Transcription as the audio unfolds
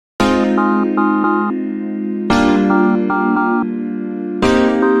To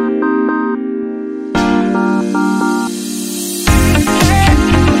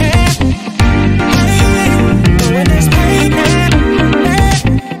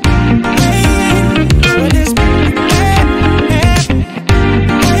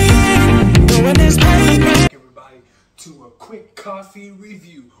a quick coffee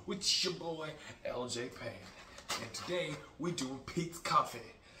review with your boy LJ Payne, and today we doing Pete's Coffee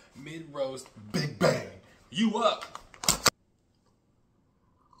mid roast Big Bang. You up?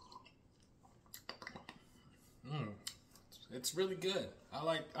 It's really good. I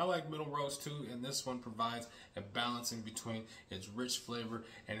like middle roast too, and this one provides a balance in between its rich flavor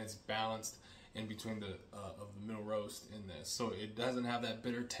and its balanced in between the of the middle roast in this, so it doesn't have that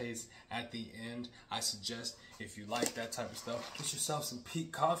bitter taste at the end. I suggest if you like that type of stuff, get yourself some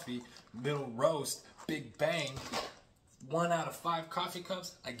Pete Coffee middle roast Big Bang. 1 out of 5 coffee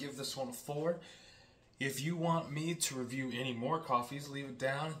cups. I give this one a 4. If you want me to review any more coffees, leave it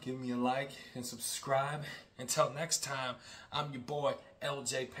down, give me a like, and subscribe. Until next time, I'm your boy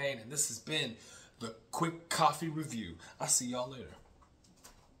LJ Payne, and this has been the Quick Coffee Review. I'll see y'all later.